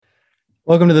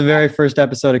Welcome to the very first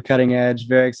episode of Cutting Edge.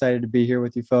 Very excited to be here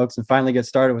with you folks and finally get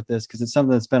started with this because it's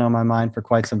something that's been on my mind for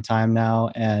quite some time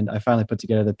now. And I finally put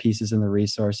together the pieces and the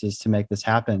resources to make this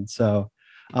happen.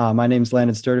 My name is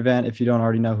Landon Sturdivant, if you don't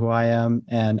already know who I am.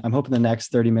 And I'm hoping the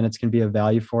next 30 minutes can be of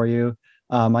value for you.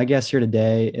 My guest here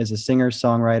today is a singer,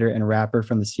 songwriter, and rapper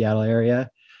from the Seattle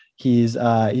area. He's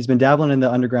been dabbling in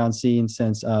the underground scene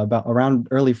since about around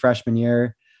early freshman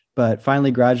year, but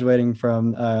finally graduating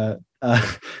from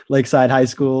Lakeside High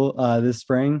School this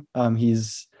spring.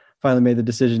 He's finally made the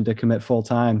decision to commit full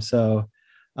time.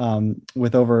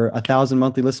 With over 1,000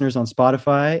 monthly listeners on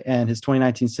Spotify and his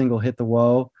 2019 single "Hit the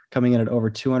Whoa" coming in at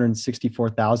over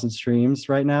 264,000 streams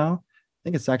right now. I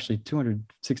think it's actually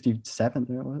 267.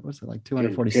 What's it like?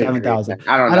 247,000.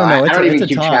 I don't I know. don't know. I don't It's even a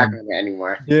keep track ton. of it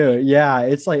anymore. Dude, yeah,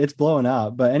 it's blowing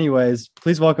up. But anyways,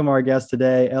 please welcome our guest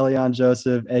today, Elian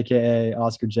Joseph, aka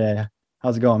Oscar J.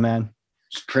 How's it going, man?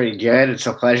 It's pretty good. It's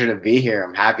a pleasure to be here.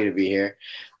 I'm happy to be here.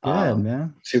 Good,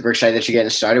 man. Super excited that you're getting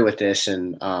started with this,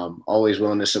 and always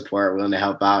willing to support, willing to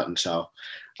help out. And so,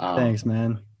 Thanks,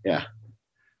 man. yeah.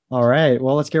 All right.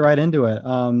 Well, let's get right into it.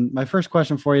 My first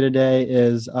question for you today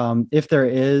is if there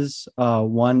is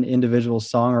one individual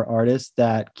song or artist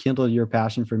that kindled your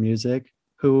passion for music,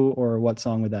 who or what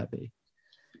song would that be?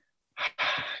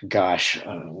 Gosh,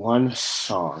 one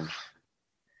song.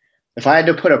 If I had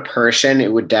to put a person,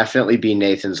 it would definitely be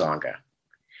Nathan Zonga.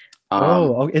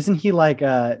 Isn't he like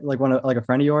a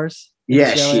friend of yours?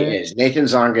 Yes, he is. Nathan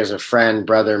Zonga is a friend,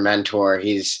 brother, mentor.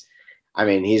 He's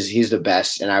the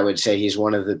best. And I would say he's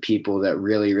one of the people that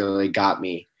really, really got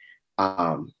me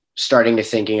starting to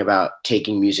thinking about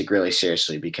taking music really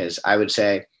seriously, because I would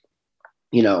say,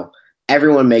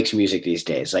 everyone makes music these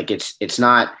days. Like it's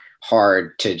not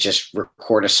hard to just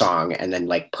record a song and then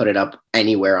like put it up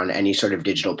anywhere on any sort of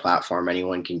digital platform.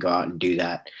 Anyone can go out and do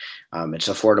that. It's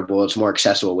affordable. It's more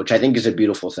accessible, which I think is a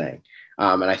beautiful thing.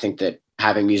 And I think that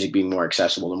having music being more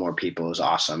accessible to more people is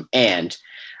awesome. And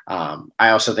I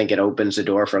also think it opens the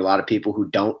door for a lot of people who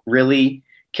don't really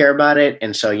care about it.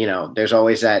 And so, there's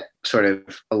always that sort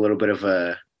of a little bit of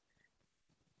a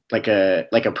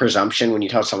presumption when you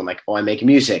tell someone like, oh, I make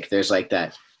music. There's like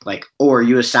that, like, oh, are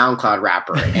you a SoundCloud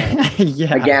rapper? And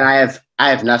Yeah. Again, I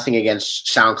have nothing against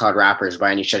SoundCloud rappers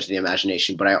by any stretch of the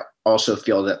imagination, but I also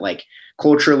feel that like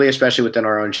culturally, especially within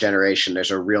our own generation,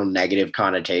 there's a real negative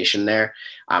connotation there.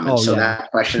 That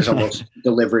question is almost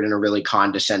delivered in a really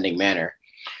condescending manner.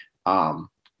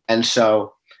 And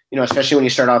so, especially when you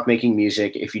start off making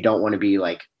music, if you don't want to be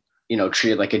like,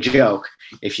 treated like a joke,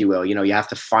 if you will, you have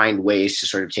to find ways to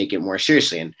sort of take it more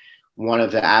seriously. And one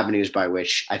of the avenues by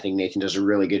which I think Nathan does a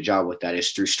really good job with that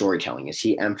is through storytelling, is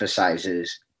he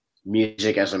emphasizes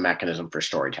music as a mechanism for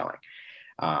storytelling.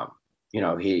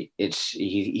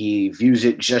 He views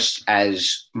it just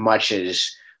as much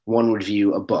as one would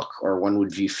view a book or one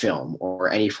would view film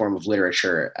or any form of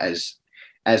literature as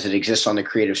it exists on the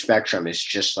creative spectrum. It's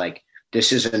just like,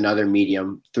 this is another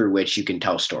medium through which you can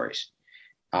tell stories.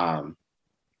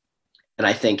 And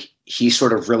I think he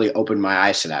sort of really opened my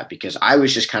eyes to that, because I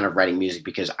was just kind of writing music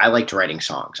because I liked writing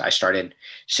songs. I started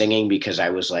singing because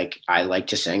I was like, I like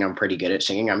to sing. I'm pretty good at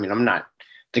singing. I mean, I'm not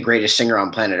the greatest singer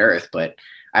on planet Earth, but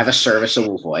I have a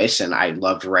serviceable voice and I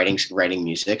loved writing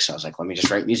music. So I was like, let me just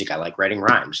write music. I like writing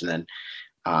rhymes. And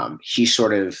then he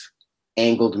sort of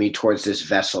angled me towards this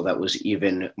vessel that was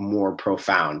even more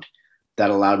profound, that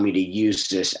allowed me to use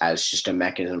this as just a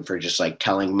mechanism for just like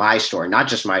telling my story, not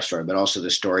just my story, but also the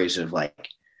stories of like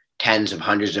tens of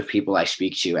hundreds of people I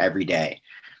speak to every day,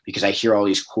 because I hear all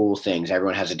these cool things.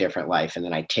 Everyone has a different life. And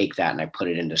then I take that and I put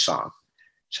it into song.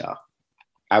 So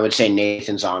I would say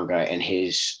Nathan Zonga and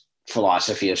his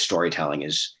philosophy of storytelling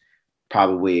is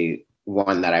probably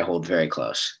one that I hold very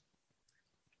close.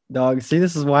 Dog, see,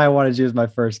 this is why I wanted you as my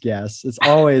first guest. It's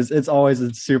always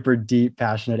a super deep,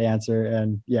 passionate answer.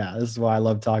 And yeah, this is why I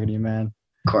love talking to you, man.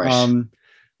 Of course.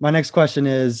 My next question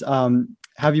is,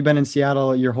 have you been in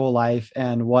Seattle your whole life,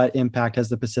 and what impact has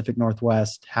the Pacific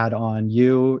Northwest had on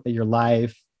you, your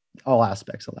life, all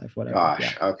aspects of life, whatever? Gosh.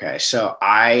 Yeah. Okay. So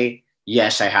I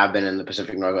have been in the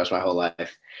Pacific Northwest my whole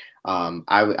life.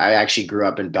 I actually grew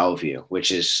up in Bellevue,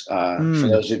 which is, for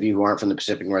those of you who aren't from the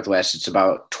Pacific Northwest, it's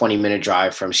about 20-minute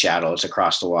drive from Seattle. It's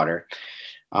across the water.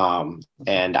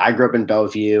 And I grew up in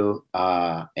Bellevue,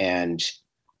 and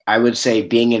I would say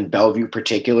being in Bellevue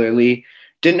particularly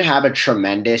didn't have a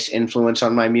tremendous influence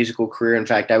on my musical career. In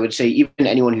fact, I would say even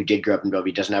anyone who did grow up in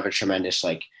Bellevue doesn't have a tremendous,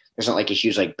 like, there's not like a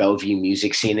huge like Bellevue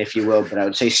music scene, if you will, but I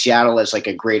would say Seattle is like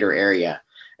a greater area,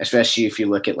 especially if you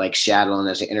look at like Seattle and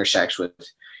as it intersects with,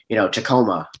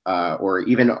 Tacoma, or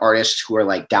even artists who are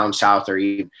like down south, or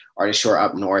even artists who are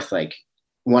up north. Like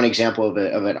one example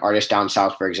of an artist down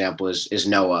south, for example, is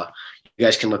Noah. You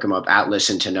guys can look him up at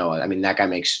Listen to Noah. I mean, that guy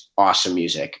makes awesome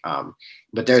music.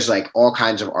 But there's like all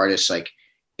kinds of artists like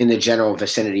in the general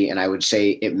vicinity, and I would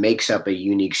say it makes up a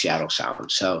unique Seattle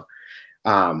sound. So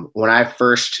when I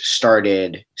first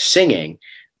started singing,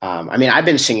 I mean, I've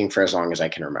been singing for as long as I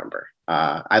can remember.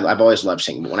 I've always loved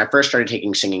singing. But when I first started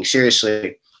taking singing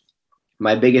seriously,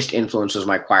 my biggest influence was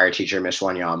my choir teacher, Miss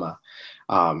Wanyama.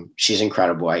 She's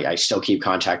incredible. I still keep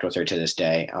contact with her to this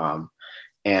day.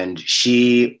 And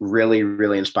she really,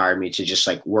 really inspired me to just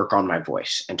like work on my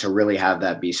voice and to really have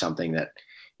that be something that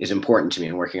is important to me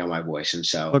and working on my voice. And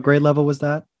so What grade level was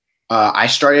that? I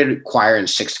started choir in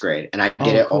 6th grade and I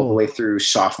did it all the Cool. way through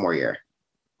sophomore year.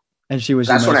 And she was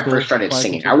That's your when I middle first school started choir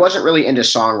singing. teacher? I wasn't really into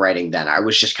songwriting then. I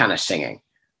was just kind of singing.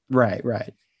 Right.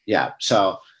 Yeah.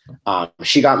 So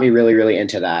she got me really, really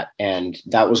into that. And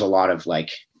that was a lot of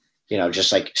like,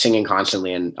 just like singing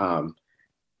constantly. And,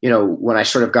 when I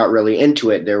sort of got really into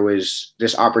it, there was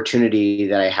this opportunity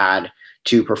that I had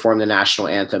to perform the national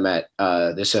anthem at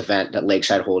this event that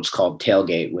Lakeside holds called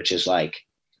Tailgate, which is like,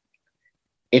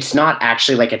 it's not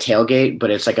actually like a tailgate, but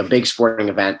it's like a big sporting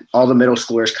event. All the middle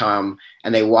schoolers come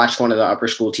and they watch one of the upper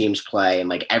school teams play and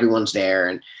like everyone's there.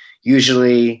 And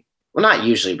usually, well, not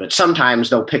usually, but sometimes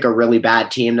they'll pick a really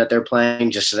bad team that they're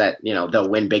playing just so that, they'll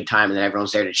win big time and then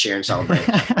everyone's there to cheer and celebrate.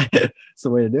 It's the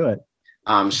way to do it.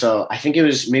 So I think it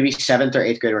was maybe 7th or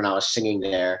 8th grade when I was singing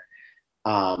there.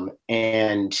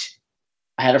 And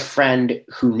I had a friend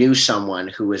who knew someone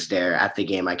who was there at the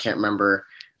game. I can't remember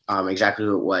exactly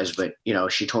who it was, but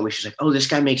she told me, she's like, "Oh, this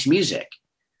guy makes music."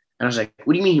 And I was like,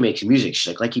 "What do you mean he makes music?"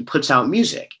 She's like he puts out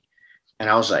music. And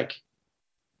I was like,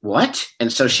 "What?"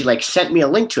 And so she like sent me a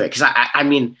link to it. Cause I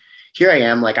mean, here I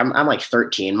am, like, I'm like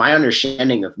 13. My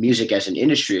understanding of music as an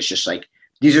industry is just like,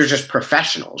 these are just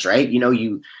professionals, right?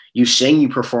 You sing, you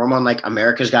perform on like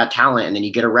America's Got Talent, and then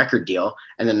you get a record deal.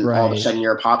 And then all of a sudden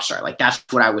you're a pop star. Like, that's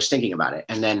what I was thinking about it.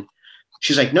 And then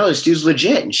she's like, "No, this dude's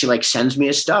legit." And she like sends me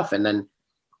his stuff. And then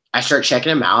I start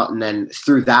checking him out. And then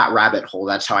through that rabbit hole,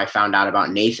 that's how I found out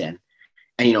about Nathan.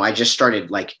 And, I just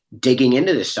started like digging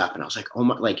into this stuff. And I was like, oh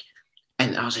my, like,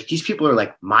 and I was like, these people are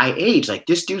like my age. Like,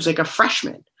 this dude's like a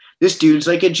freshman. This dude's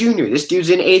like a junior. This dude's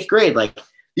in 8th grade. Like,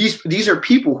 these are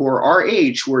people who are our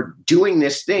age who are doing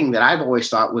this thing that I've always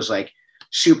thought was like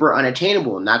super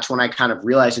unattainable. And that's when I kind of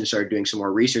realized and started doing some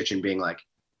more research and being like,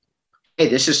 hey,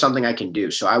 this is something I can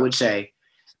do. So I would say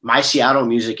my Seattle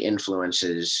music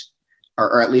influences,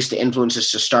 or at least the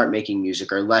influences to start making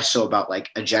music, are less so about like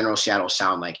a general Seattle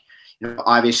sound. Like,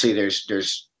 obviously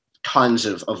there's tons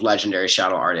of legendary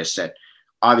Seattle artists that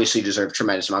obviously deserve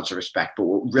tremendous amounts of respect. But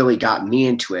what really got me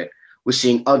into it was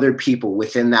seeing other people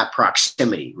within that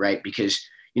proximity, right? Because,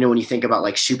 when you think about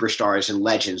like superstars and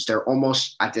legends, they're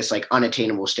almost at this like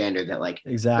unattainable standard that like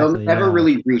they'll never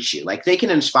really reach you. Like, they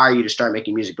can inspire you to start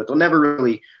making music, but they'll never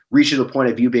really reach to the point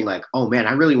of you being like, oh man,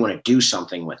 I really want to do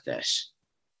something with this.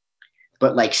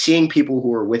 But like seeing people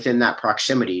who are within that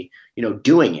proximity,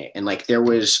 doing it. And like there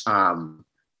was my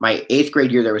 8th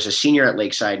grade year, there was a senior at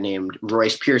Lakeside named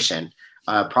Royce Pearson.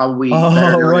 Probably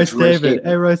better known Royce as Royce David.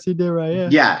 Hey, Royce, you did right. Yeah.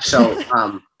 Yeah. So,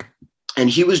 and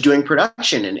he was doing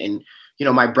production and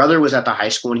my brother was at the high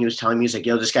school and he was telling me, he's like,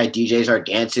 "Yo, this guy DJs our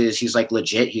dances. He's like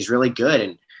legit. He's really good."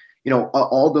 And,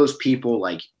 all those people,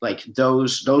 like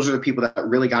those are the people that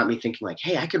really got me thinking like,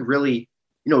 hey, I could really,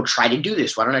 try to do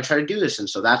this. Why don't I try to do this? And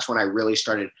so that's when I really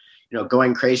started,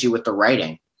 going crazy with the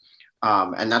writing.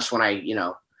 And that's when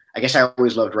I guess I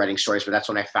always loved writing stories, but that's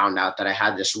when I found out that I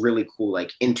had this really cool,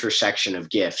 like, intersection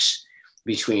of gifts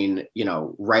between,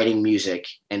 writing music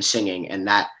and singing, and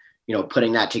that,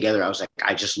 putting that together, I was like,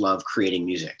 I just love creating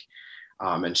music.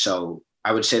 And so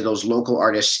I would say those local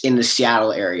artists in the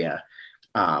Seattle area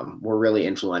were really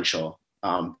influential.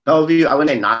 Bellevue, I wouldn't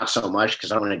say not so much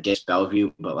because I don't want to diss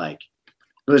Bellevue, but like,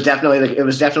 it was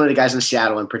definitely the guys in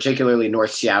Seattle, and particularly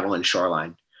North Seattle and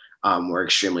Shoreline were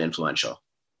extremely influential.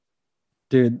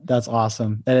 Dude, that's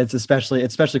awesome. And it's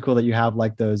especially cool that you have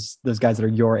like those guys that are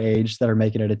your age that are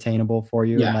making it attainable for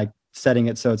you and like setting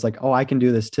it so it's like, oh, I can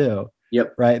do this too.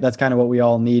 Yep. Right. That's kind of what we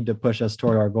all need to push us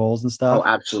toward our goals and stuff. Oh,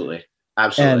 absolutely.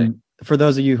 Absolutely. And for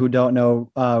those of you who don't know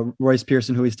Royce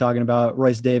Pearson, who he's talking about,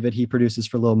 Royce David, he produces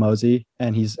for Lil Mosey,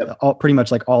 and he's pretty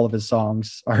much like all of his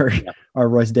songs are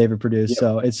Royce David produced. Yep.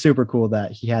 So it's super cool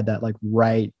that he had that like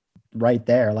right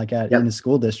there, like in the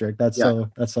school district. That's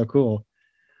so cool.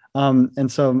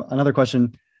 And so another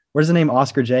question, where does the name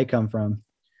Oscar J come from?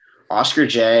 Oscar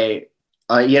J,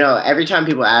 every time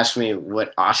people ask me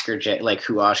what Oscar J, like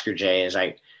who Oscar J is,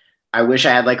 I wish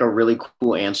I had like a really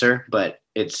cool answer, but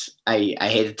I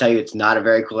hate to tell you, it's not a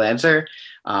very cool answer.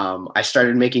 I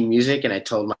started making music, and I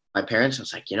told my parents, I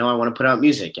was like, I want to put out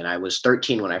music. And I was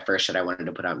 13 when I first said I wanted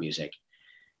to put out music.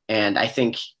 And I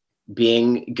think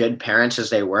being good parents as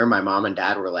they were, my mom and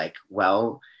dad were like,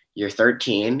 well, you're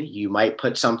 13. You might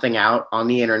put something out on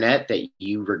the internet that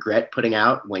you regret putting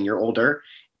out when you're older,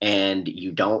 and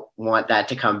you don't want that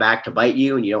to come back to bite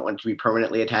you, and you don't want it to be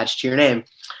permanently attached to your name.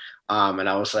 And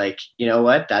I was like, you know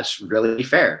what? That's really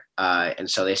fair. And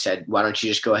so they said, why don't you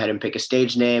just go ahead and pick a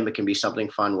stage name? It can be something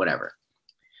fun, whatever.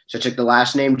 So I took the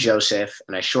last name Joseph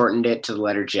and I shortened it to the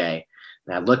letter J.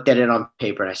 And I looked at it on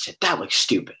paper and I said, that looks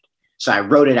stupid. So I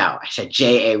wrote it out. I said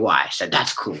J-A-Y. I said,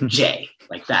 that's cool. J,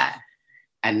 like that.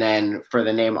 And then for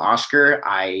the name Oscar,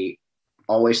 I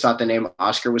always thought the name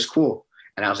Oscar was cool.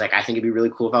 And I was like, I think it'd be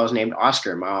really cool if I was named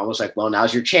Oscar. My mom was like, well,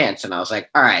 now's your chance. And I was like,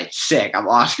 all right, sick. I'm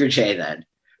Oscar J then.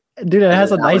 Dude, it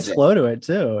has a nice flow to it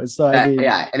too. So I mean,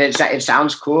 yeah, and it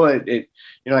sounds cool.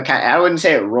 I wouldn't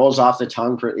say it rolls off the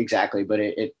tongue for exactly, but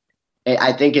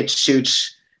I think it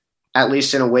suits, at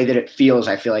least in a way that it feels.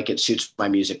 I feel like it suits my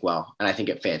music well, and I think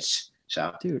it fits.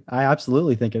 So, dude, I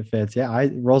absolutely think it fits. Yeah,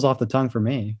 it rolls off the tongue for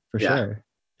me for sure.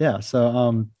 Yeah.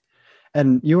 So,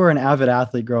 and you were an avid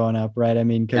athlete growing up, right? I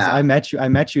mean, because I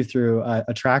met you through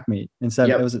a track meet in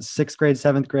seventh. It was at 6th grade,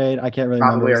 7th grade. I can't really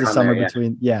remember. It was the summer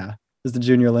between. Yeah. It was the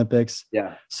Junior Olympics.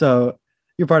 Yeah. So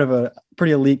you're part of a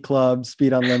pretty elite club,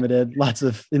 Speed Unlimited. Lots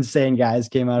of insane guys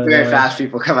came out of there. Very fast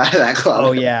people come out of that club.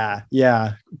 Oh yeah.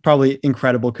 Yeah. Probably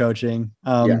incredible coaching.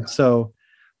 So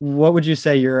what would you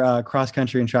say your cross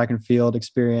country and track and field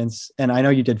experience? And I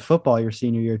know you did football your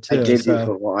senior year too. I did do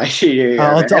football my senior year.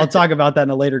 I'll talk about that in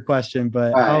a later question,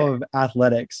 but how have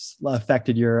athletics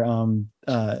affected your,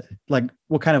 like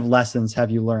what kind of lessons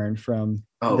have you learned from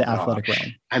the athletic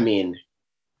realm? I mean,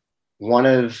 one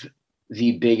of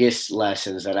the biggest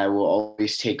lessons that I will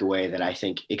always take away that I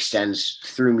think extends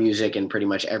through music and pretty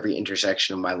much every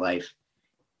intersection of my life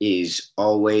is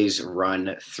always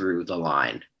run through the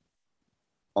line.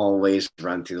 Always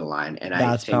run through the line. And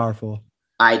that's powerful.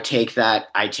 I take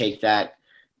that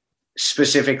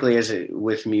specifically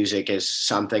with music as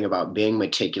something about being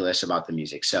meticulous about the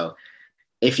music. So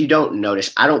if you don't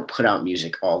notice, I don't put out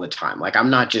music all the time. Like I'm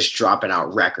not just dropping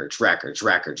out records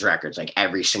like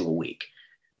every single week,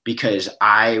 because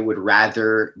I would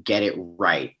rather get it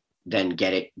right than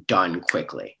get it done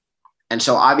quickly. And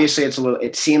so obviously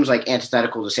it seems like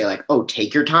antithetical to say like, oh,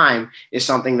 take your time is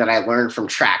something that I learned from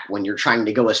track when you're trying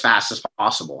to go as fast as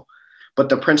possible. But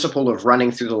the principle of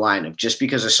running through the line of just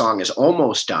because a song is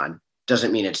almost done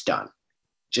doesn't mean it's done.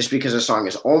 Just because a song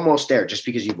is almost there, just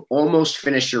because you've almost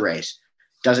finished your race,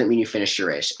 doesn't mean you finished your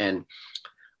race. And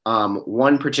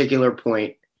one particular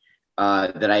point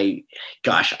that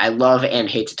I love and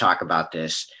hate to talk about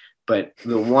this, but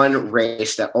the one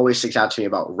race that always sticks out to me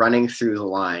about running through the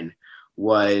line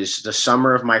was the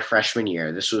summer of my freshman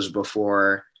year. This was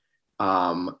before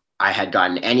I had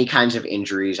gotten any kinds of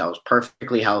injuries. I was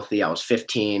perfectly healthy. I was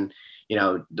 15.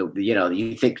 You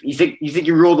think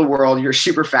you rule the world. You're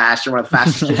super fast. You're one of the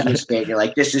fastest kids in the state. You're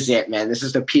like, this is it, man. This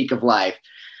is the peak of life.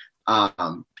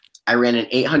 I ran an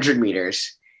 800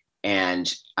 meters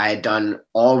and I had done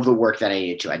all of the work that I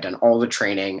needed to. I'd done all the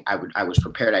training. I was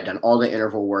prepared. I'd done all the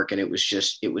interval work, and it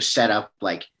was set up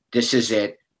like, this is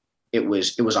it. It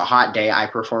was a hot day. I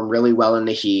performed really well in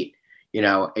the heat.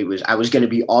 I was going to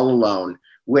be all alone,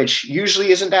 which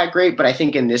usually isn't that great. But I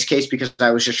think in this case, because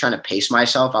I was just trying to pace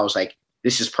myself, I was like,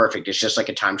 this is perfect. It's just like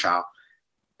a time trial.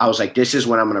 I was like, this is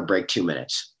when I'm going to break 2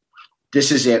 minutes.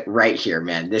 This is it right here,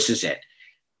 man. This is it.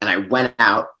 And I went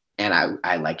out and I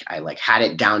had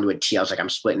it down to a T. I was like, I'm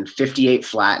splitting 58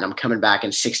 flat and I'm coming back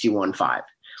in 61.5.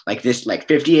 Like this, like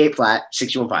 58 flat,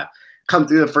 61.5. Come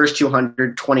through the first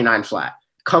 200, 29 flat.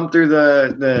 Come through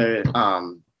the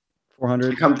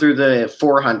 400. Come through the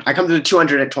 400. I come through the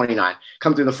 200 at 29.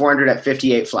 Come through the 400 at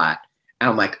 58 flat. And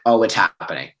I'm like, oh, it's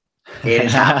happening. It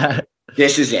is happening.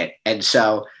 This is it. And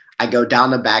so I go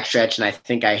down the backstretch and I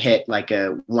think I hit like a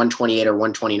 128 or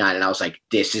 129. And I was like,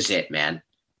 this is it, man.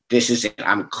 This is it.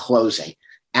 I'm closing.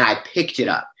 And I picked it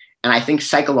up. And I think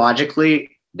psychologically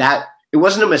that it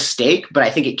wasn't a mistake, but I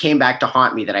think it came back to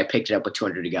haunt me that I picked it up with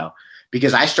 200 to go,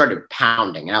 because I started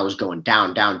pounding and I was going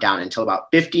down, down, down until about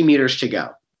 50 meters to go.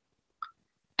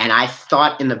 And I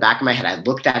thought in the back of my head, I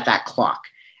looked at that clock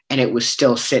and it was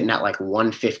still sitting at like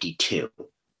 152.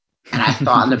 And I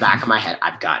thought in the back of my head,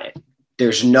 I've got it.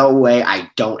 There's no way I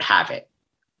don't have it.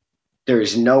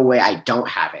 There's no way I don't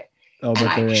have it. Oh, and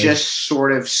I just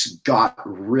sort of got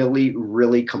really,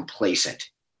 really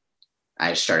complacent.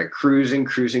 I started cruising,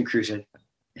 and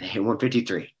I hit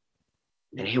 153.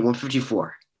 And I hit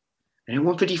 154. And I hit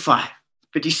 155,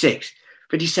 56,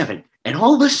 57, And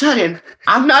all of a sudden,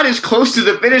 I'm not as close to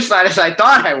the finish line as I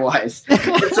thought I was.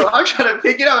 And so I'm trying to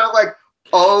pick it up. And I'm like,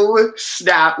 oh,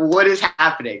 snap. What is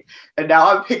happening? And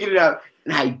now I'm picking it up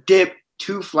and I dip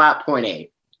to flat point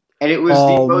 8. And it was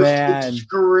the most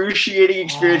excruciating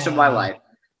experience of my life.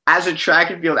 As a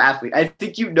track and field athlete, I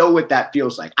think you know what that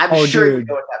feels like. I'm sure you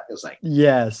know what that feels like.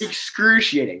 Yes.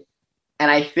 Excruciating. And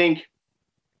I think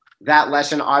that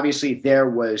lesson, obviously, there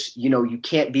was, you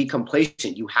can't be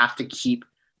complacent. You have to keep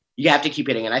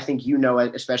hitting. And I think,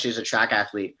 especially as a track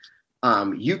athlete,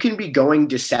 you can be going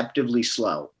deceptively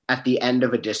slow at the end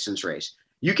of a distance race.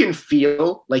 You can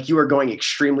feel like you are going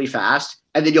extremely fast,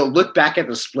 and then you'll look back at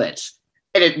the splits,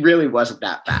 and it really wasn't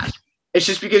that fast. It's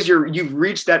just because you've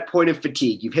reached that point of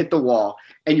fatigue. You've hit the wall,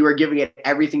 and you are giving it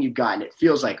everything you've got, and it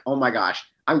feels like, oh my gosh,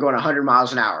 I'm going 100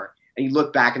 miles an hour. And you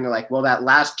look back, and they're like, well, that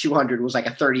last 200 was like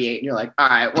a 38. And you're like, all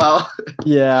right, well,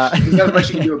 yeah, there's not much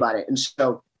you can do about it. And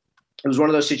so it was one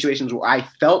of those situations where I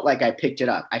felt like I picked it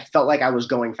up. I felt like I was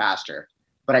going faster,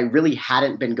 but I really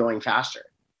hadn't been going faster.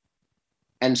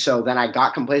 And so then I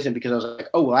got complacent because I was like,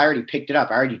 oh, well, I already picked it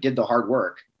up. I already did the hard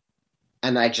work.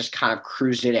 And then I just kind of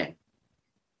cruised it in.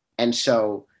 And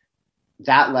so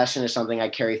that lesson is something I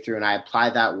carry through, and I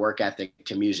apply that work ethic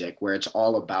to music, where it's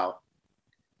all about,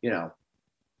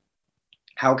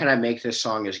 how can I make this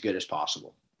song as good as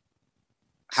possible?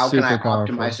 How can I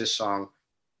optimize this song,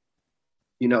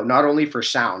 not only for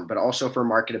sound, but also for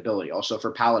marketability, also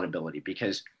for palatability,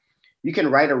 because you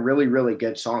can write a really, really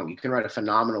good song. You can write a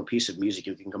phenomenal piece of music.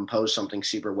 You can compose something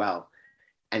super well.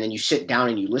 And then you sit down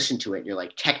and you listen to it and you're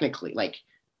like, technically, like,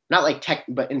 not like tech,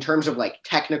 but in terms of like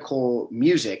technical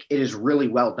music, it is really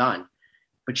well done.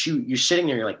 But you're sitting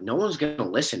there, you're like, no one's going to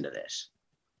listen to this.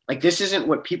 Like, this isn't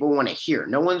what people want to hear.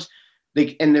 No one's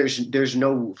like, and there's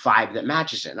no vibe that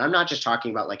matches it. And I'm not just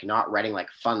talking about like not writing like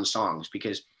fun songs,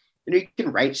 because you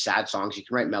can write sad songs, you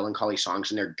can write melancholy songs,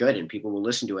 and they're good and people will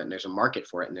listen to it, and there's a market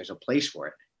for it and there's a place for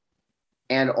it.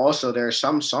 And also there are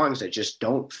some songs that just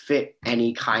don't fit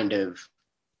any kind of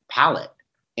palette.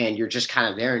 And you're just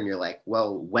kind of there and you're like,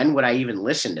 well, when would I even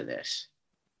listen to this?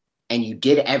 And you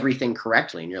did everything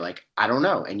correctly. And you're like, I don't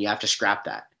know. And you have to scrap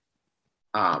that.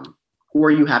 Or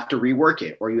you have to rework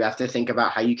it, or you have to think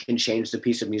about how you can change the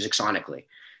piece of music sonically.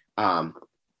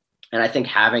 And I think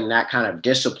having that kind of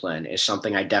discipline is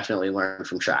something I definitely learned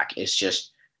from track. It's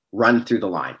just run through the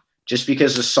line. Just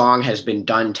because the song has been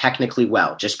done technically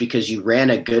well, just because you ran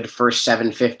a good first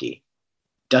 750,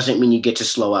 doesn't mean you get to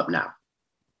slow up now.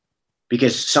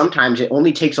 Because sometimes it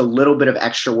only takes a little bit of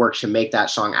extra work to make that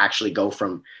song actually go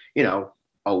from, oh,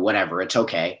 whatever, it's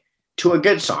okay, to a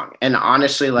good song. And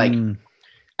honestly, like,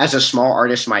 as a small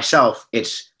artist myself,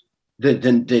 it's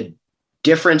the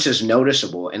difference is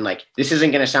noticeable. And like, this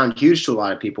isn't going to sound huge to a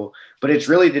lot of people, but it's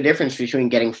really the difference between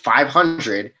getting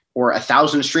 500 or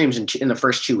 1,000 streams in the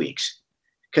first 2 weeks.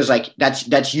 Cause like,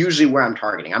 that's usually where I'm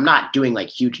targeting. I'm not doing like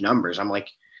huge numbers. I'm like,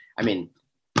 I mean,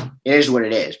 it is what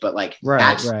it is, but like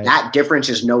that difference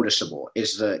is noticeable.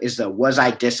 Is the was I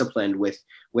disciplined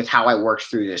with how I worked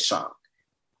through this song?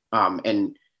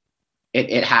 And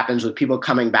it happens with people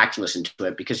coming back to listen to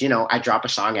it, because I drop a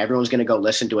song, everyone's going to go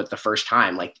listen to it the first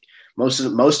time. Like most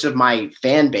of my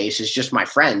fan base is just my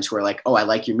friends who are like, oh, I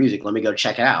like your music, let me go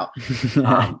check it out.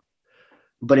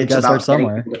 But it's about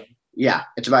somewhere.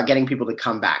 It's about getting people to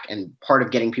come back, and part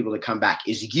of getting people to come back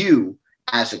is you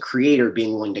as a creator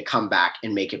being willing to come back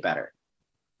and make it better.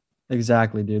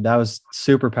 Exactly, dude. That was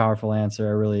super powerful answer.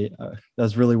 I really, that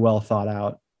was really well thought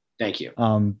out. Thank you.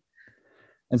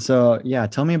 And so,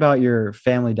 tell me about your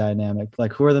family dynamic.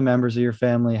 Like, who are the members of your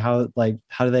family? How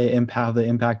do they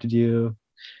impacted you?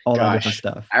 All that different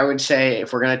stuff. I would say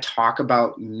if we're going to talk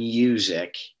about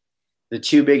music, the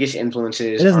two biggest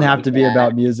influences. It doesn't have to be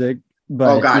about music.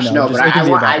 But, but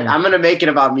I'm going to make it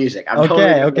about music.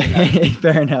 Okay.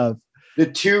 Fair enough. The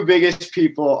two biggest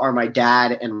people are my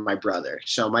dad and my brother.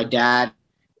 So my dad,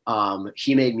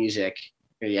 he made music.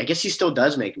 I guess he still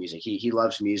does make music. He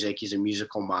loves music. He's a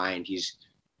musical mind. He's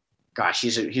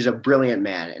a brilliant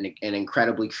man and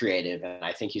incredibly creative. And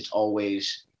I think he's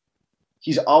always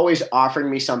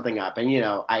offering me something up. And,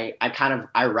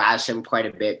 I razz him quite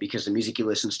a bit because the music he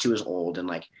listens to is old. And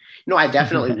like, I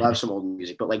definitely love some old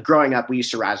music, but like growing up, we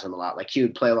used to razz him a lot. Like he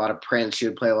would play a lot of Prince. He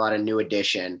would play a lot of New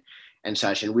Edition and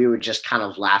such. And we would just kind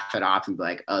of laugh it off and be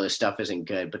like, oh, this stuff isn't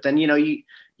good. But then, you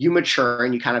mature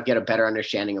and you kind of get a better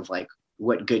understanding of like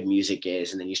what good music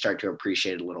is. And then you start to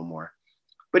appreciate it a little more.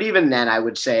 But even then I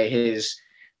would say his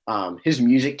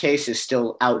music taste is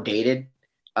still outdated.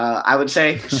 I would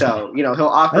say. So, he'll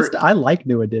offer. I like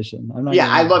New Edition. I'm not Yeah,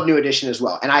 I lie. love New Edition as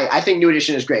well. And I think New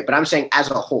Edition is great, but I'm saying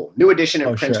as a whole, New Edition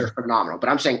and Prince sure. are phenomenal. But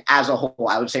I'm saying as a whole,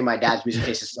 I would say my dad's music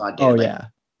taste is still Oh, outdated. yeah.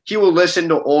 He will listen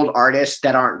to old artists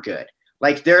that aren't good.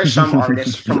 Like there are some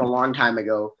artists from a long time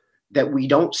ago that we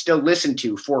don't still listen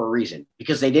to for a reason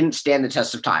because they didn't stand the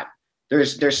test of time.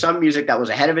 There's some music that was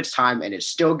ahead of its time and it's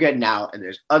still good now. And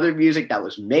there's other music that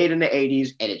was made in the 80s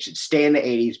and it should stay in the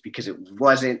 80s because it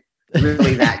wasn't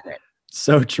really that good.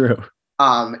 So true.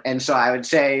 And so I would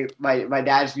say my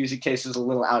dad's music taste is a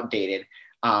little outdated.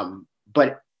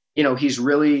 But he's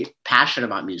really passionate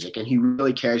about music and he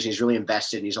really cares and he's really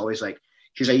invested. And he's always like,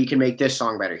 here's how you can make this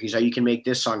song better. Here's how you can make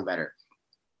this song better.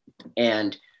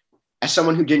 And as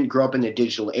someone who didn't grow up in the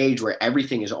digital age where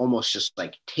everything is almost just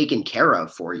like taken care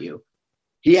of for you,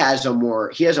 he has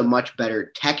a much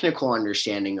better technical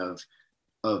understanding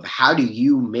of how do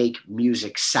you make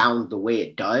music sound the way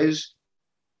it does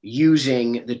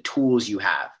using the tools you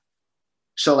have.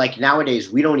 So like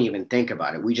nowadays, we don't even think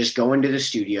about it. We just go into the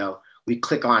studio, we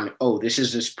click on, oh, this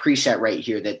is this preset right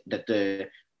here that the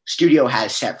studio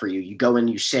has set for you. You go in,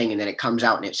 you sing, and then it comes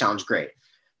out and it sounds great.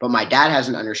 But my dad has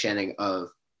an understanding of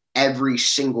every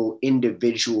single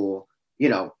individual,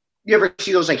 you ever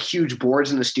see those like huge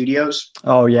boards in the studios?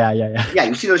 Oh, yeah. Yeah,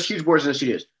 you see those huge boards in the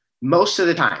studios. Most of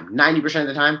the time, 90% of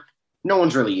the time, no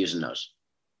one's really using those.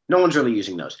 No one's really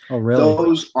using those. Oh, really?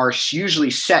 Those are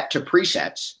usually set to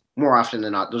presets more often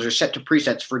than not. Those are set to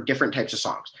presets for different types of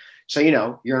songs. So,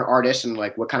 you're an artist and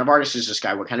like, what kind of artist is this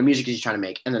guy? What kind of music is he trying to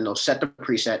make? And then they'll set the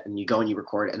preset and you go and you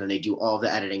record it and then they do all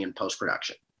the editing and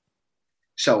post-production.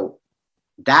 So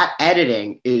that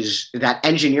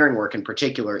engineering work in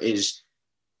particular is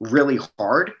really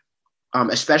hard,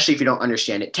 especially if you don't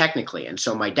understand it technically. And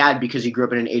so my dad, because he grew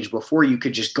up in an age before you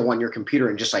could just go on your computer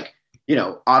and just like,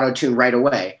 auto-tune right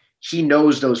away, he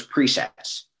knows those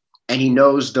presets and he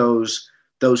knows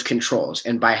those controls.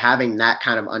 And by having that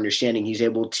kind of understanding, he's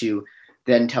able to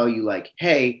then tell you like,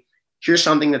 hey, here's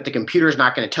something that the computer is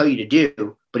not going to tell you to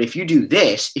do. But if you do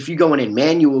this, if you go in and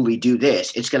manually do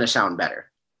this, it's going to sound better.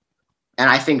 And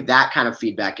I think that kind of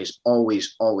feedback is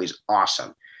always, always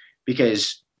awesome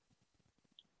because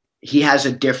he has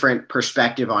a different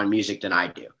perspective on music than I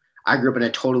do. I grew up in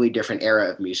a totally different era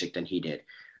of music than he did.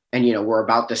 And, we're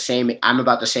about the same. I'm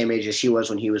about the same age as he was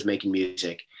when he was making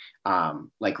music,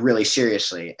 like really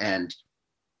seriously. And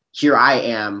here I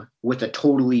am with a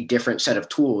totally different set of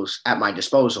tools at my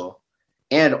disposal.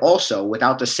 And also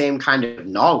without the same kind of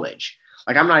knowledge.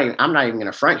 Like I'm not even going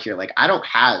to front here. Like I don't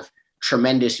have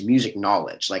tremendous music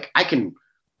knowledge. Like I can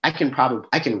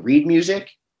read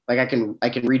music. Like I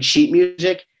can read sheet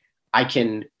music. I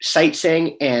can sight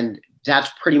sing, and that's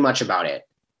pretty much about it.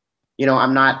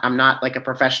 I'm not like a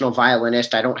professional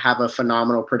violinist. I don't have a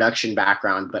phenomenal production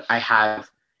background, but I have,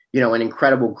 an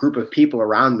incredible group of people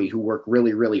around me who work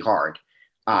really, really hard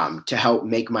to help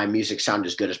make my music sound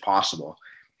as good as possible.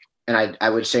 And I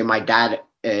would say my dad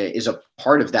is a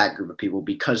part of that group of people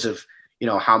because of,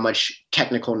 how much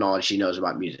technical knowledge he knows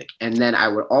about music. And then I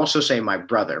would also say my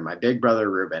big brother,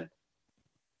 Ruben,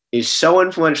 is so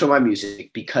influential in my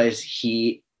music because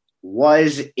he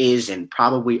is, and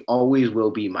probably always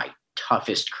will be my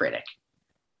toughest critic.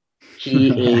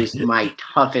 He is my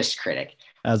toughest critic.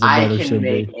 As a brother should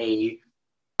be.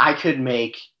 I could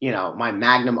make, my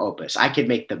magnum opus. I could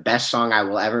make the best song I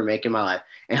will ever make in my life.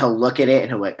 And he'll look at it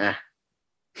and he'll be like, eh.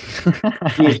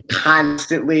 He is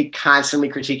constantly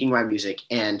critiquing my music.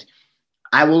 And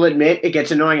I will admit it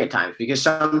gets annoying at times because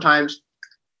sometimes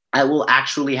I will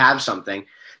actually have something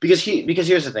because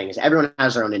here's the thing is everyone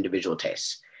has their own individual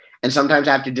tastes. And sometimes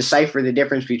I have to decipher the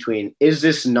difference between, is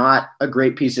this not a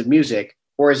great piece of music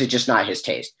or is it just not his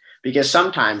taste? Because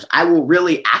sometimes I will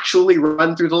really actually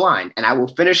run through the line and I will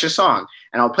finish a song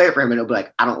and I'll play it for him and he'll be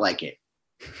like, I don't like it.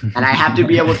 And I have to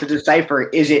be able to decipher,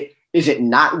 is it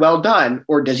not well done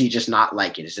or does he just not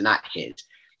like it? Is it not his?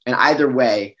 And either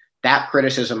way, that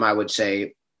criticism, I would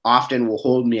say, often will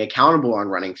hold me accountable on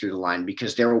running through the line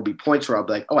because there will be points where I'll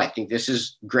be like, oh, I think this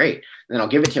is great. And then I'll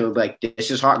give it to him and be like,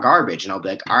 this is hot garbage. And I'll be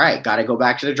like, all right, got to go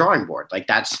back to the drawing board. Like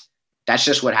that's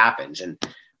just what happens. And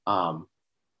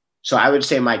so I would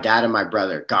say my dad and my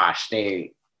brother, gosh,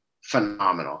 they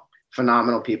phenomenal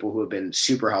people who have been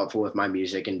super helpful with my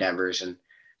music endeavors. And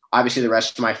obviously the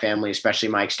rest of my family, especially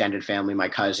my extended family, my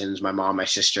cousins, my mom, my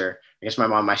sister, I guess my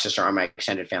mom, my sister are my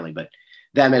extended family, but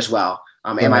them as well.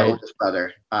 And my oldest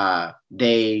brother,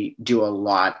 they do a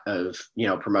lot of,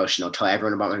 promotion. They'll tell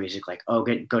everyone about my music, like, oh,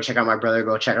 go check out my brother,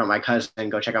 go check out my cousin,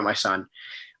 go check out my son.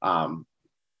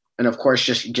 And of course,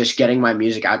 just getting my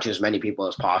music out to as many people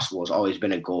as possible has always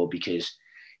been a goal because,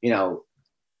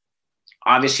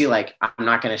 obviously, like, I'm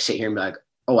not going to sit here and be like,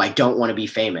 oh, I don't want to be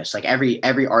famous. Like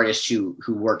every artist who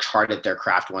works hard at their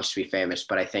craft wants to be famous.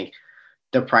 But I think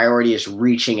the priority is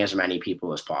reaching as many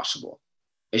people as possible.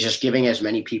 It's just giving as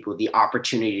many people the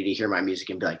opportunity to hear my music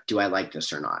and be like, do I like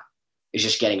this or not? It's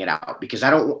just getting it out, because I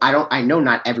know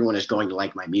not everyone is going to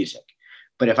like my music,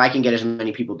 but if I can get as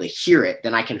many people to hear it,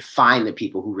 then I can find the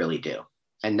people who really do.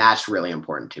 And that's really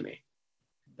important to me.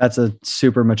 That's a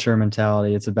super mature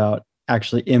mentality. It's about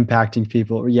actually impacting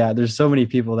people. Yeah, there's so many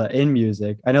people that in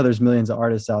music, I know there's millions of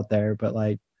artists out there, but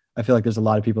like, I feel like there's a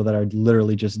lot of people that are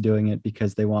literally just doing it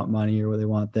because they want money or they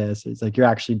want this. It's like, you're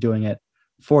actually doing it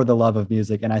for the love of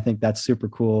music. And I think that's super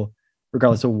cool,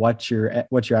 regardless of what you're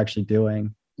actually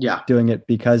doing. Yeah. Doing it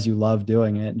because you love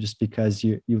doing it, and just because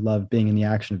you love being in the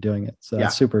action of doing it. So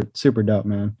that's super, super dope,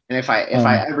 man. And if I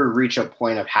ever reach a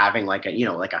point of having like a,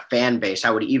 like a fan base, I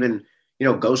would even,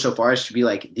 go so far as to be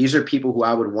like, these are people who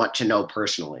I would want to know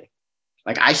personally.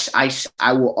 Like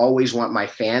I will always want my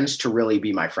fans to really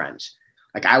be my friends.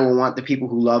 Like I will want the people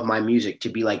who love my music to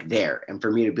be like there. And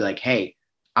for me to be like, hey,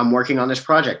 I'm working on this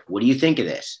project. What do you think of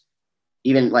this?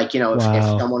 Even like, if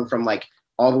someone from like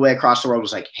all the way across the world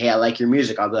was like, hey, I like your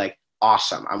music, I'll be like,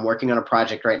 awesome. I'm working on a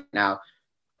project right now.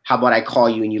 How about I call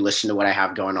you and you listen to what I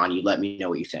have going on? You let me know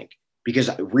what you think. Because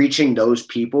reaching those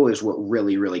people is what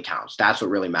really, really counts. That's what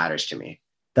really matters to me.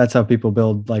 That's how people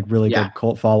build like really good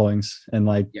cult followings. And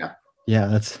like,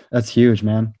 that's huge,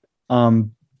 man.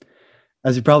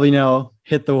 As you probably know,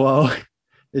 Hit the Whoa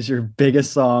is your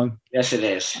biggest song. Yes, it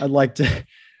is.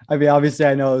 Obviously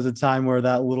I know it was a time where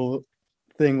that little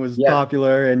thing was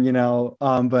popular, and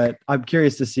but I'm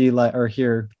curious to see or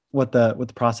hear what the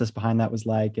process behind that was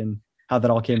like and how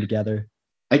that all came together.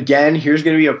 Again, here's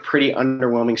going to be a pretty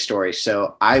underwhelming story.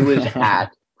 So I was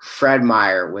at Fred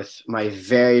Meyer with my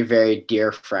very, very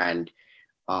dear friend,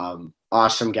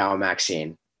 awesome gal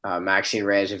Maxine. Maxine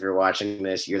Reyes, if you're watching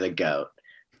this, you're the GOAT.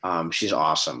 She's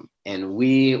awesome. And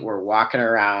we were walking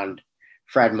around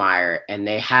Fred Meyer, and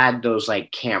they had those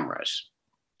like cameras,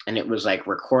 and it was like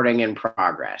recording in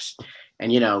progress.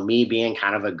 And, me being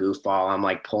kind of a goofball, I'm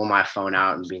like pulling my phone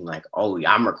out and being like, oh,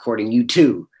 I'm recording you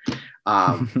too.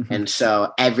 And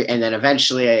so and then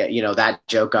eventually, that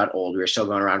joke got old. We were still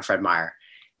going around Fred Meyer.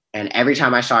 And every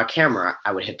time I saw a camera,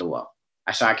 I would hit the whoa.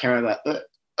 I saw a camera like,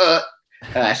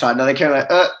 and I saw another camera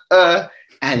like,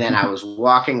 and then I was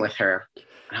walking with her,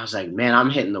 and I was like, man,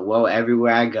 I'm hitting the whoa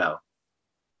everywhere I go.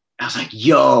 I was like,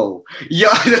 yo. We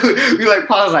like,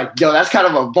 Paul was like, yo, that's kind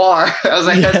of a bar. I was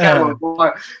like, that's kind of a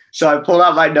bar. So I pulled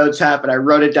out my notes app and I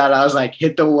wrote it down. I was like,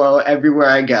 hit the whoa everywhere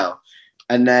I go.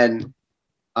 And then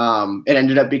it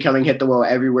ended up becoming hit the whoa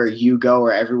everywhere you go,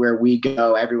 or everywhere we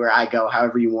go, everywhere I go,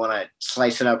 however you want to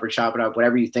slice it up or chop it up,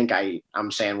 whatever you think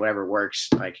I'm saying, whatever works.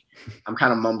 Like, I'm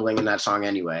kind of mumbling in that song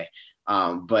anyway.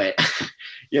 But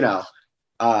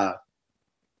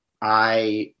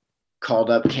I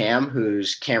called up Cam,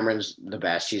 Cameron's the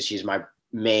best. He's my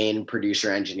main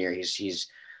producer engineer. He's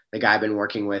the guy I've been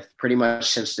working with pretty much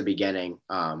since the beginning.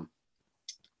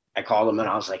 I called him and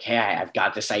I was like, hey, I've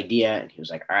got this idea. And he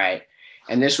was like, all right.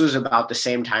 And this was about the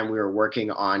same time we were working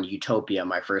on Utopia,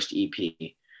 my first EP.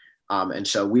 And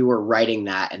so we were writing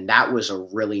that, and that was a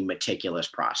really meticulous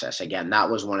process. Again,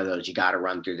 that was one of those, you got to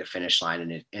run through the finish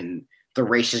line, and the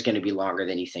race is going to be longer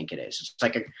than you think it is. It's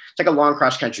like a long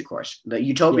cross country course. The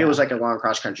Utopia was like a long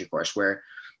cross country course where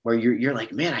you're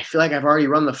like, man, I feel like I've already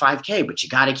run the 5K, but you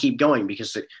got to keep going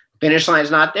because the finish line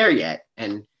is not there yet.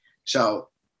 And so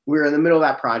we were in the middle of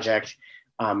that project.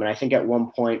 And I think at one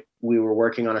point we were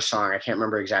working on a song. I can't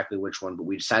remember exactly which one, but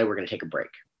we decided we're going to take a break.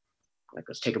 Like,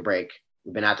 let's take a break.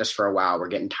 We've been at this for a while. We're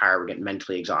getting tired. We're getting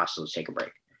mentally exhausted. Let's take a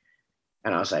break.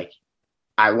 And I was like,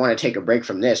 I want to take a break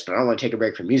from this, but I don't want to take a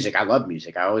break from music. I love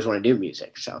music. I always want to do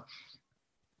music. So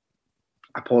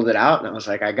I pulled it out and I was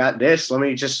like, I got this. Let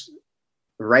me just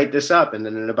write this up. And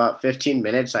then in about 15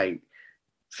 minutes, I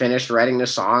finished writing the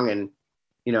song, and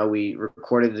we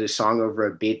recorded the song over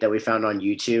a beat that we found on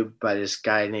YouTube by this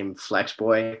guy named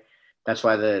Flexboy. That's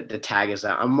why the tag is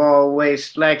that I'm always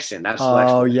flexing. That's Flexboy.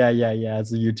 Oh yeah.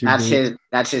 It's a YouTube.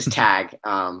 That's his tag.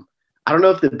 I don't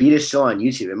know if the beat is still on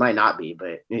YouTube. It might not be,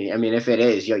 but I mean, if it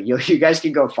is, you guys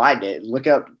can go find it. Look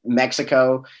up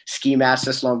Mexico Ski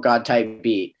Master Slump God type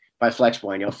beat by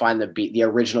Flexboy, and you'll find the beat, the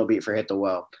original beat for Hit the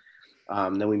Whoa.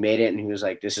 Then we made it, and he was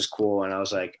like, "This is cool," and I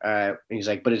was like, "All right." And he's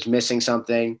like, "But it's missing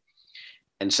something."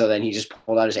 And so then he just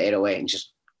pulled out his 808 and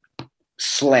just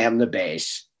slammed the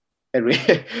bass. And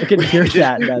I can hear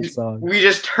that song. We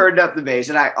just turned up the bass,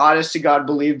 and I honest to God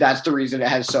believe that's the reason it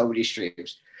has so many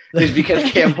streams. Is because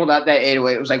Cam pulled out that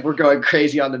 808. It was like, we're going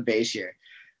crazy on the bass here.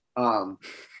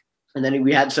 And then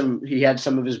he had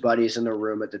some of his buddies in the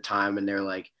room at the time, and they're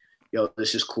like, yo,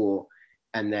 this is cool.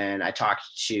 And then I talked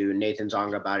to Nathan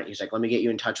Zonga about it. He's like, let me get you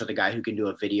in touch with a guy who can do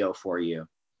a video for you.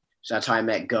 So that's how I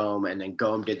met Gome, and then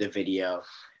Gome did the video.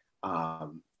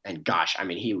 And gosh, I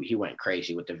mean, he went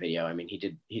crazy with the video. I mean, he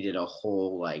did a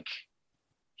whole like,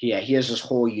 he has this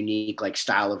whole unique like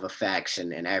style of effects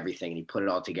and everything. And he put it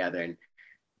all together. And,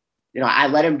 you know, I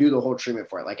let him do the whole treatment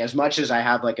for it. Like, as much as I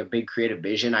have like a big creative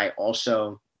vision, I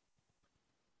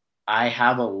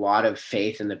have a lot of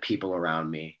faith in the people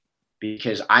around me,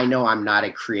 because I know I'm not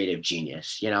a creative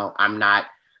genius. You know, I'm not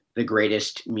the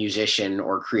greatest musician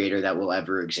or creator that will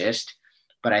ever exist.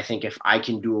 But I think if I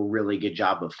can do a really good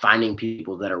job of finding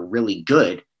people that are really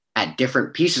good at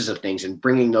different pieces of things and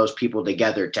bringing those people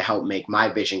together to help make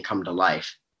my vision come to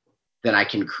life, then I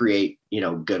can create, you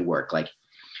know, good work. Like,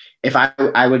 if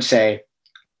I would say,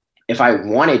 if I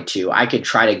wanted to, I could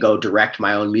try to go direct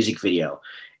my own music video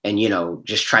and, you know,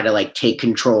 just try to like take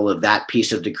control of that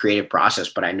piece of the creative process.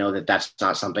 But I know that that's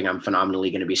not something I'm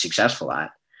phenomenally going to be successful at.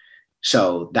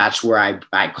 So that's where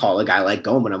I call a guy like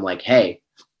Gome, and I'm like, hey,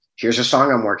 here's a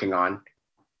song I'm working on.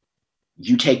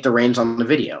 You take the reins on the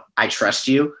video. I trust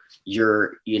you.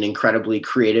 You're an incredibly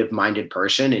creative minded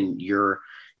person, and you're,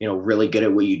 you know, really good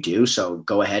at what you do. So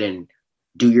go ahead and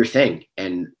do your thing.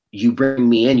 And you bring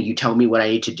me in, you tell me what I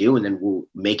need to do, and then we'll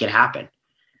make it happen.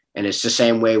 And it's the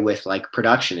same way with like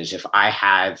production. Is if I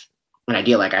have an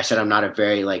idea, like I said, I'm not a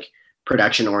very like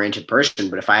production oriented person,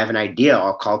 but if I have an idea,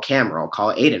 I'll call Cam, or I'll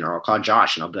call Aiden, or I'll call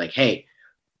Josh, and I'll be like, hey,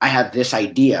 I have this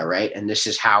idea, right? And this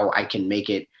is how I can make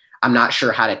it. I'm not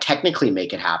sure how to technically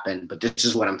make it happen, but this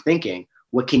is what I'm thinking.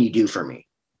 What can you do for me?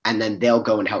 And then they'll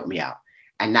go and help me out.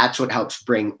 And that's what helps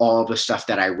bring all the stuff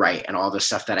that I write and all the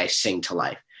stuff that I sing to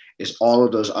life, is all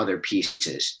of those other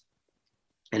pieces,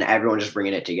 and everyone just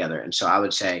bringing it together. And so I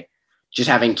would say, just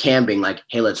having Cam being like,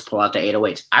 hey, let's pull out the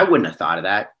 808s. I wouldn't have thought of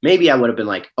that. Maybe I would have been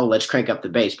like, oh, let's crank up the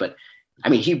bass. But I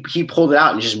mean, he pulled it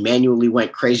out and just manually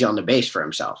went crazy on the bass for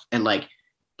himself. And like,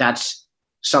 that's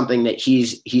something that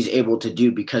he's able to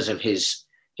do because of his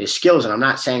skills. And I'm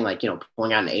not saying like, you know,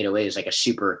 pulling out an 808 is like a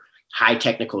super high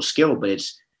technical skill, but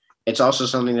it's also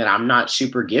something that I'm not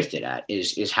super gifted at,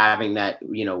 is having that,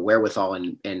 you know, wherewithal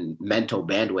and mental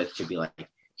bandwidth to be like,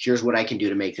 here's what I can do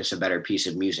to make this a better piece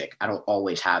of music. I don't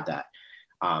always have that.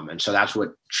 And so that's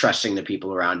what trusting the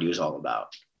people around you is all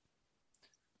about.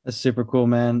 That's super cool,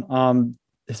 man.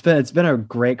 It's been a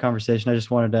great conversation. I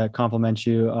just wanted to compliment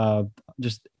you.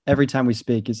 Just every time we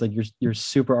speak, it's like you're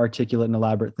super articulate and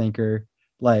elaborate thinker.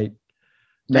 Like,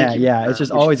 man, yeah, it's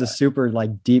just always a super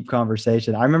like deep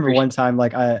conversation. I remember one time,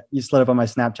 like you slid up on my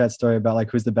Snapchat story about like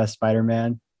who's the best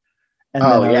Spider-Man. And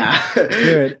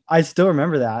dude, I still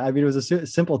remember that. I mean, it was a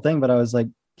simple thing, but I was like,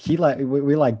 we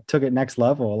like took it next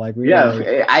level. Like,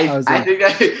 I think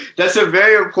that's a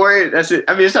very important.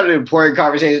 I mean, it's not an important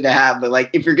conversation to have, but like,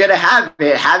 if you're gonna have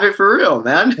it for real,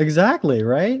 man. Exactly,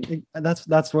 right.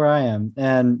 That's where I am,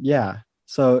 and yeah.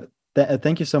 So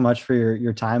thank you so much for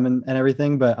your time and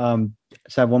everything. But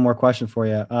just have one more question for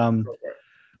you.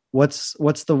 What's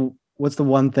the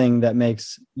one thing that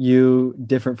makes you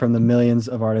different from the millions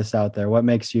of artists out there? What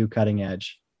makes you cutting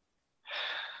edge?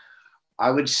 I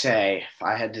would say, if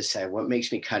I had to say what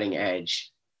makes me cutting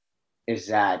edge, is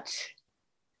that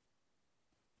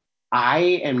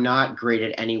I am not great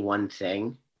at any one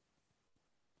thing,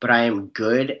 but I am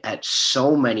good at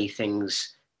so many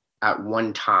things at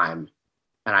one time,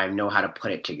 and I know how to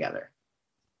put it together.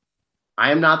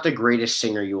 I am not the greatest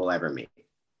singer you will ever meet.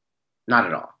 Not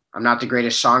at all. I'm not the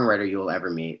greatest songwriter you will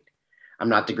ever meet. I'm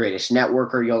not the greatest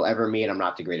networker you'll ever meet. I'm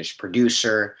not the greatest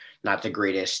producer, not the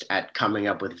greatest at coming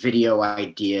up with video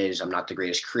ideas. I'm not the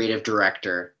greatest creative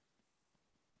director,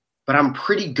 but I'm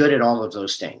pretty good at all of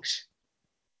those things.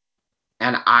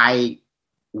 And I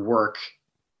work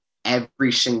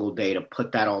every single day to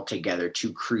put that all together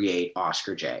to create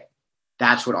Oscar J.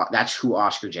 That's who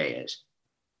Oscar J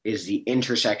is the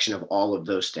intersection of all of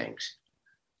those things,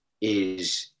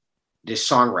 is this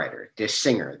songwriter, this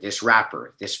singer, this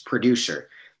rapper, this producer,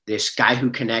 this guy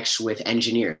who connects with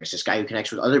engineers, this guy who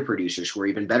connects with other producers who are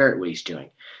even better at what he's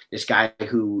doing, this guy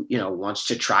who, you know, wants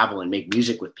to travel and make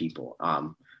music with people,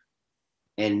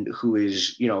 and who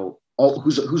is, you know,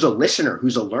 who's a listener,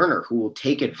 who's a learner, who will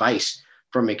take advice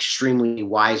from extremely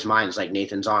wise minds like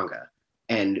Nathan Zonga,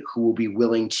 and who will be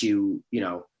willing to, you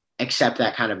know, accept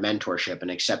that kind of mentorship and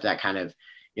accept that kind of,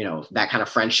 you know, that kind of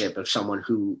friendship of someone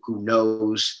who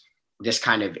knows this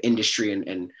kind of industry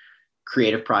and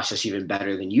creative process even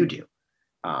better than you do.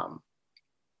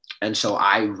 And so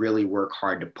I really work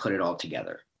hard to put it all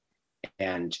together.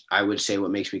 And I would say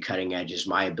what makes me cutting edge is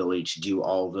my ability to do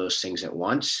all of those things at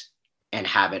once and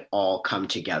have it all come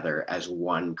together as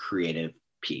one creative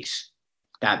piece.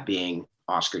 That being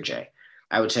Oscar J.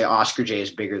 I would say Oscar J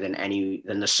is bigger than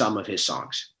the sum of his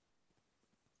songs.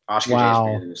 Oscar J is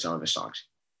bigger than the sum of his songs.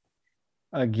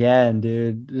 Again,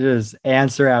 dude, just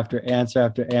answer after answer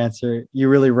after answer. You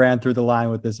really ran through the line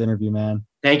with this interview, man.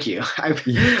 Thank you. I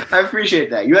appreciate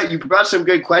that. You brought some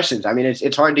good questions. I mean,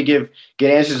 it's hard to get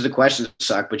answers to the questions that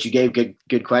suck, but you gave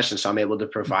good questions, so I'm able to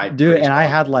provide. Dude, and I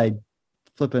had like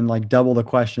flipping like double the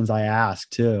questions I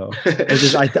asked too. It's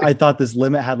just I thought this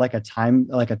limit had like a time,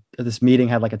 like this meeting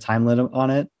had like a time limit on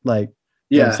it. Like,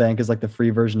 you know what I'm saying? Because like the free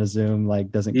version of Zoom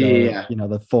like doesn't go, you know,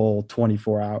 the full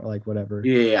 24 hour, like whatever.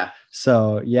 Yeah.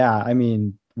 So yeah, I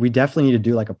mean, we definitely need to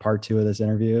do like a part 2 of this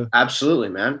interview. Absolutely,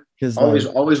 man. Because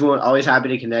always happy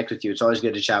to connect with you. It's always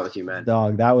good to chat with you, man.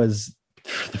 Dog, that was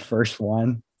the first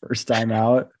time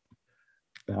out.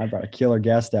 I brought a killer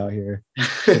guest out here.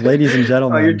 So, ladies and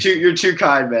gentlemen. You're too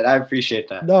kind, man. I appreciate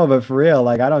that. No, but for real,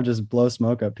 like I don't just blow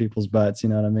smoke up people's butts. You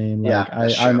know what I mean? Like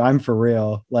I'm for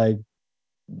real. Like,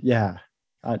 yeah,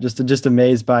 just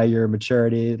amazed by your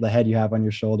maturity, the head you have on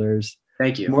your shoulders.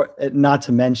 Thank you. Not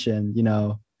to mention, you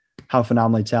know, how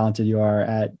phenomenally talented you are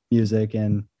at music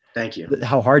and thank you.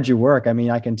 How hard you work. I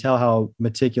mean, I can tell how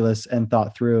meticulous and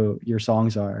thought through your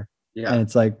songs are. Yeah. And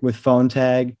it's like with Phone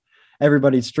Tag.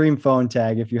 Everybody stream Phone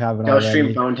Tag if you haven't already. Go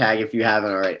stream Phone Tag if you haven't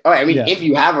already. Oh, I mean, if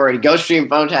you have already, go stream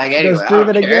Phone Tag anyway. Go stream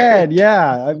it again.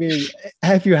 Yeah. I mean,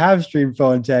 if you have streamed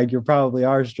Phone Tag, you probably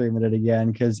are streaming it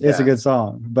again because it's a good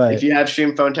song. But if you have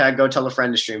streamed Phone Tag, go tell a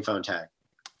friend to stream Phone Tag.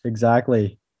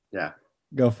 Exactly. Yeah.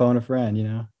 Go phone a friend, you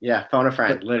know? Yeah, phone a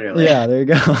friend, literally. Yeah, there you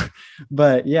go.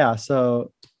 But yeah,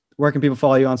 so where can people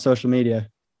follow you on social media?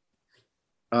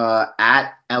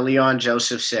 At Elian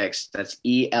Joseph 6. That's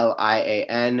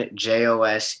ELIAN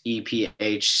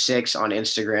JOSEPH 6 on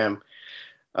Instagram.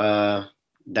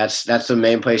 That's the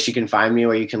main place you can find me,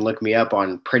 or you can look me up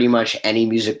on pretty much any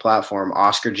music platform.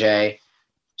 Oscar J,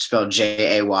 spelled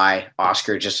JAY,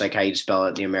 Oscar, just like how you'd spell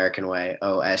it the American way,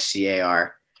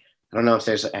 OSCAR. I don't know if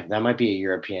that might be a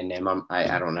European name.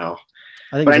 I don't know.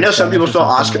 But I know some people spell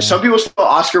Oscar. Yeah. Some people spell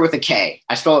Oscar with a K.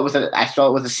 I spell it with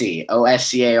a C.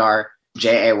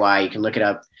 OSCARJAY. You can look it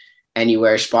up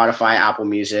anywhere: Spotify, Apple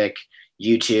Music,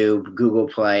 YouTube, Google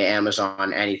Play,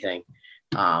 Amazon, anything.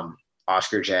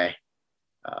 Oscar J.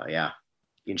 Yeah,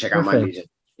 you can check out my music.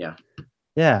 Yeah.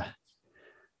 Yeah.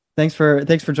 Thanks for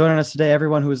joining us today,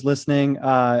 everyone who is listening.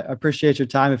 Appreciate your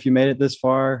time if you made it this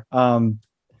far.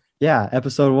 Yeah,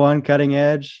 episode 1, Cutting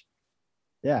Edge.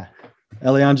 Yeah,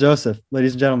 Elian Joseph,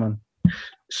 ladies and gentlemen.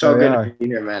 So good to be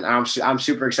here, man. I'm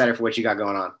super excited for what you got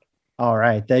going on. All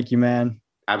right. Thank you, man.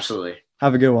 Absolutely.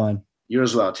 Have a good one. You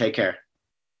as well. Take care.